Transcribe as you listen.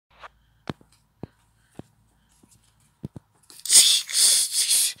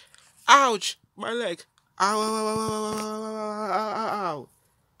Ouch! My leg. Ow, ow, ow, ow, ow, ow, ow, ow, ow, ow.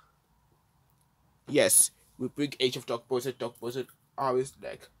 Yes, we bring Age of dog poison, always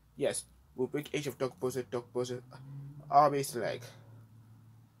leg. Yes, we bring Age of dog poison, always leg.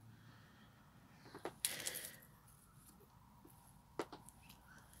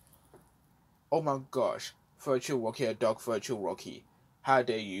 Oh my gosh, Virtual Rocky, a dog Virtual Rocky. How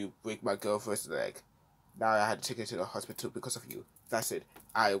dare you break my girlfriend's leg? Now I had to take her to the hospital because of you. That's it.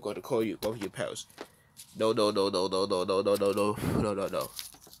 I am going to call you both your pals. No, no, no, no, no, no, no, no, no, no, no, no, no.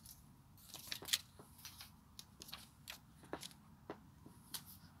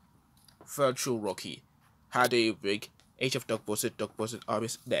 Virtual Rocky. How do you break Age of dog poison,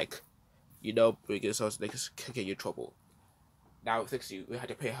 army's neck? You know, breaking someone's neck can get you trouble. Now, thanks to you, we had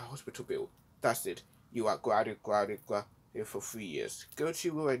to pay her hospital bill. That's it. You are grounded for 3 years. Go to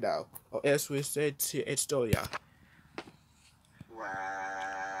your right now, or else we send to Estonia.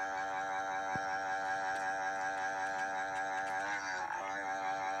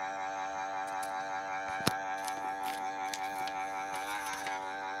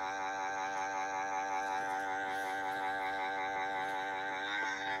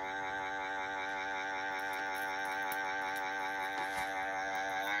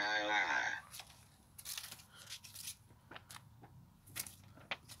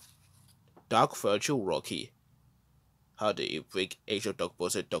 Dark Virtual Rocky. How do you break Angel dog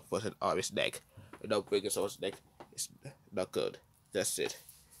poison army's neck? Without breaking someone's neck, it's not good. That's it.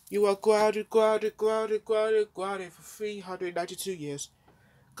 You are grounded for 392 years.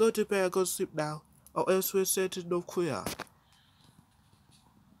 Go to bed and go to sleep now, or else we'll send to North Korea.